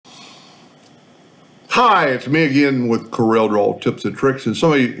Hi, it's me again with Corel Draw Tips and Tricks. And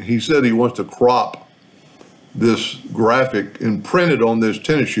he said he wants to crop this graphic and print it on this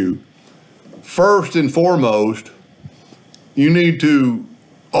tennis shoe. First and foremost, you need to,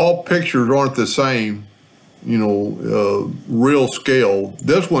 all pictures aren't the same, real scale.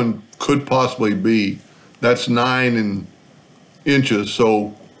 This one could possibly be, that's 9 inches.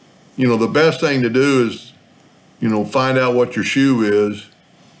 So, the best thing to do is, find out what your shoe is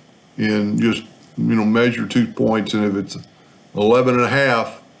and just, measure 2 points. And if it's 11 and a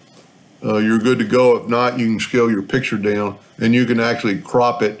half, you're good to go. If not, you can scale your picture down and you can actually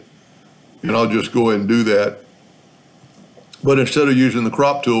crop it. And I'll just go ahead and do that. But instead of using the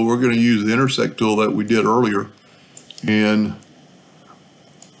crop tool, we're going to use the Intersect tool that we did earlier. And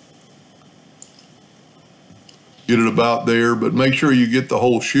get it about there, but make sure you get the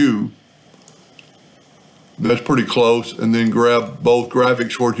whole shoe. That's pretty close. And then grab both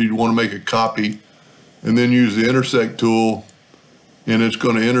graphic shorts. You'd want to make a copy. And then use the Intersect tool. And it's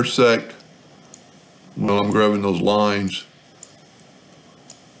going to intersect. Well, I'm grabbing those lines.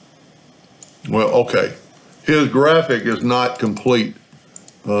 Well, okay. His graphic is not complete.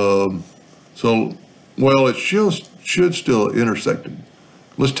 It should still intersect it.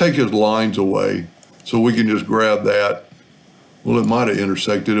 Let's take his lines away so we can just grab that. Well, it might have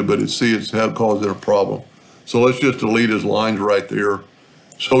intersected it, but it's causing a problem. So let's just delete his lines right there.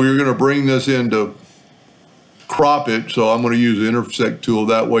 So you're going to bring this in to crop it. So I'm going to use the Intersect tool.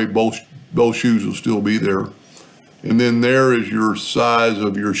 That way both shoes will still be there. And then there is your size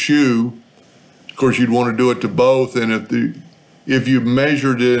of your shoe. Of course, you'd want to do it to both. And if you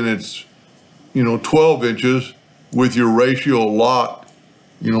measured it and it's, 12 inches with your ratio locked,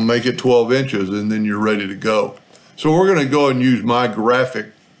 make it 12 inches and then you're ready to go. So we're going to go and use my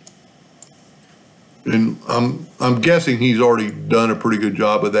graphic. And I'm guessing he's already done a pretty good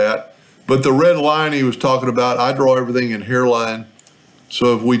job of that. But the red line he was talking about, I draw everything in hairline.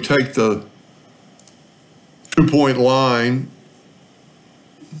 So if we take the 2-point line,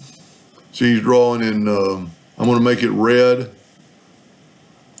 see he's drawing in, I'm going to make it red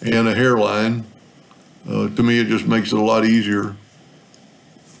and a hairline. To me, it just makes it a lot easier.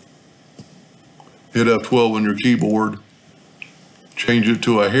 Hit F12 on your keyboard. Change it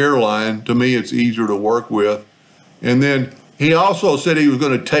to a hairline. To me, it's easier to work with. And then he also said he was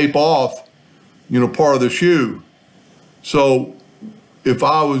going to tape off, part of the shoe. So if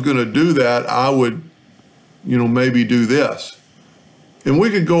I was going to do that, I would, maybe do this. And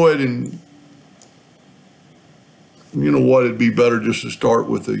we could go ahead and, it'd be better just to start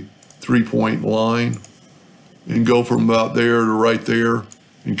with the 3-point line and go from about there to right there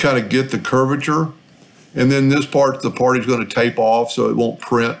and kind of get the curvature. And then this part, the part he's going to tape off so it won't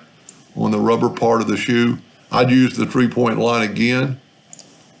print on the rubber part of the shoe. I'd use the 3-point line again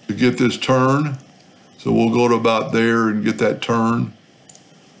to get this turn. So we'll go to about there and get that turn.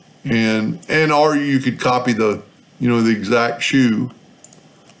 Or you could copy the, the exact shoe.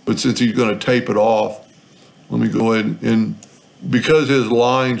 But since he's going to tape it off, let me go ahead and because his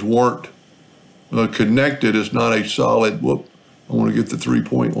lines weren't connected, it's not a solid, I want to get the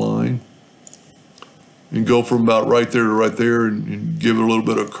 3-point line. And go from about right there to right there and give it a little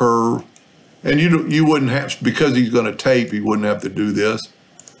bit of curve. And you wouldn't have, because he's going to tape, he wouldn't have to do this.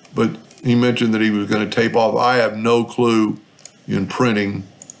 But he mentioned that he was going to tape off. I have no clue in printing.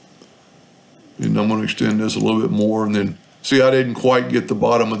 And I'm going to extend this a little bit more. And then, see, I didn't quite get the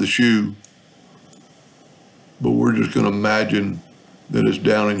bottom of the shoe. But we're just going to imagine that it's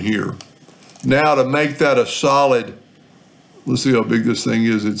down in here. Now to make that a solid, let's see how big this thing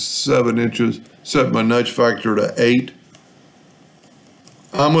is. It's 7 inches. Set my nudge factor to 8.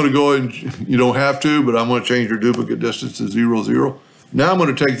 I'm going to go ahead and, you don't have to, but I'm going to change your duplicate distance to 0, 0. Now I'm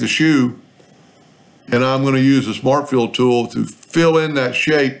going to take the shoe and I'm going to use the Smart Fill tool to fill in that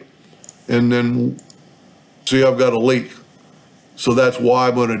shape. And then see, I've got a leak. So that's why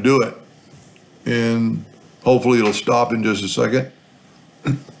I'm going to do it. And hopefully it'll stop in just a second.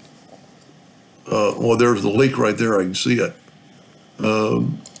 Well, there's the leak right there. I can see it.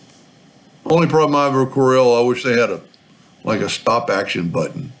 Only problem I have with Corel, I wish they had a stop action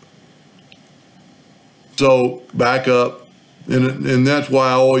button. So back up, and that's why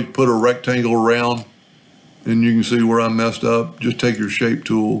I always put a rectangle around, and you can see where I messed up. Just take your shape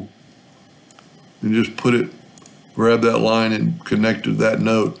tool and just grab that line and connect it to that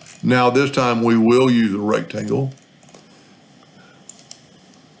node. Now this time we will use a rectangle.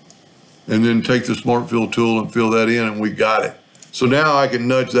 And then take the Smart Fill tool and fill that in, and we got it. So now I can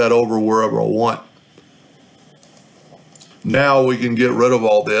nudge that over wherever I want. Now we can get rid of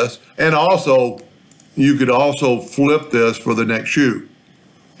all this. And also, you could also flip this for the next shoe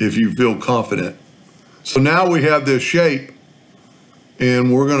if you feel confident. So now we have this shape,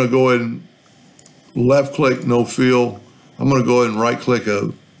 and we're going to go ahead and left click no fill. I'm going to go ahead and right click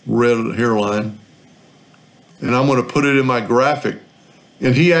a red hairline, and I'm going to put it in my graphic.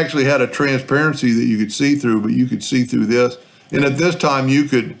 And he actually had a transparency that you could see through, but you could see through this. And at this time you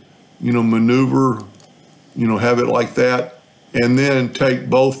could, maneuver, have it like that, and then take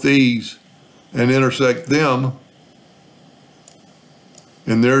both these and intersect them.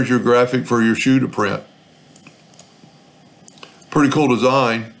 And there's your graphic for your shoe to print. Pretty cool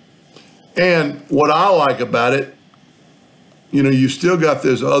design. And what I like about it, you still got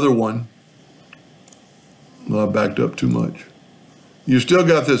this other one. Well, I backed up too much. You still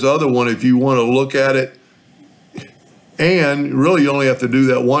got this other one if you want to look at it. And really, you only have to do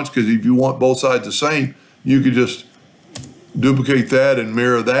that once, because if you want both sides the same, you could just duplicate that and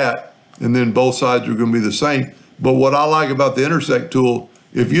mirror that, and then both sides are going to be the same. But what I like about the Intersect tool,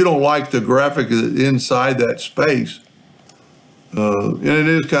 if you don't like the graphic inside that space, and it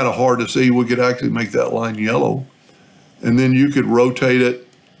is kind of hard to see, we could actually make that line yellow, and then you could rotate it.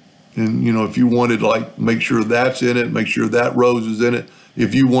 And, if you wanted, like, make sure that's in it, make sure that rose is in it.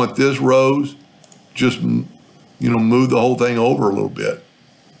 If you want this rose, just, move the whole thing over a little bit.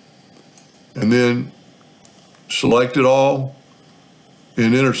 And then select it all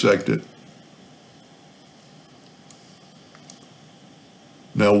and intersect it.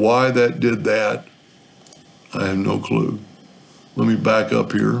 Now, why that did that, I have no clue. Let me back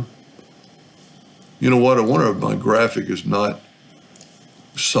up here. You know what? I wonder if my graphic is not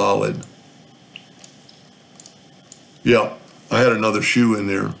solid. Yeah, I had another shoe in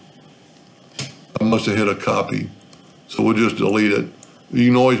there. I must have hit a copy. So we'll just delete it. You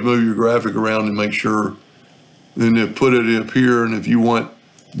can always move your graphic around and make sure. Then you put it up here, and if you want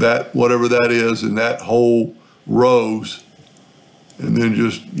that, whatever that is, in that whole rows, and then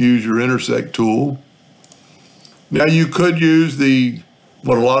just use your Intersect tool. Now you could use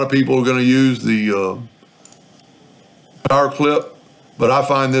what a lot of people are going to use, the power clip. But I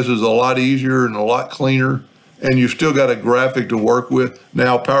find this is a lot easier and a lot cleaner, and you've still got a graphic to work with.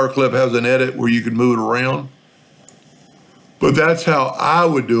 Now, PowerClip has an edit where you can move it around, but that's how I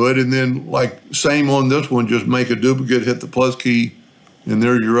would do it. And then, like, same on this one, just make a duplicate, hit the plus key, and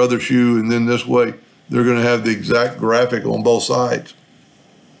there's your other shoe, and then this way, they're going to have the exact graphic on both sides.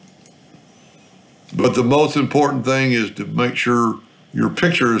 But the most important thing is to make sure your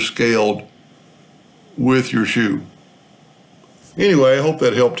picture is scaled with your shoe. Anyway, I hope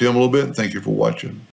that helped him a little bit. Thank you for watching.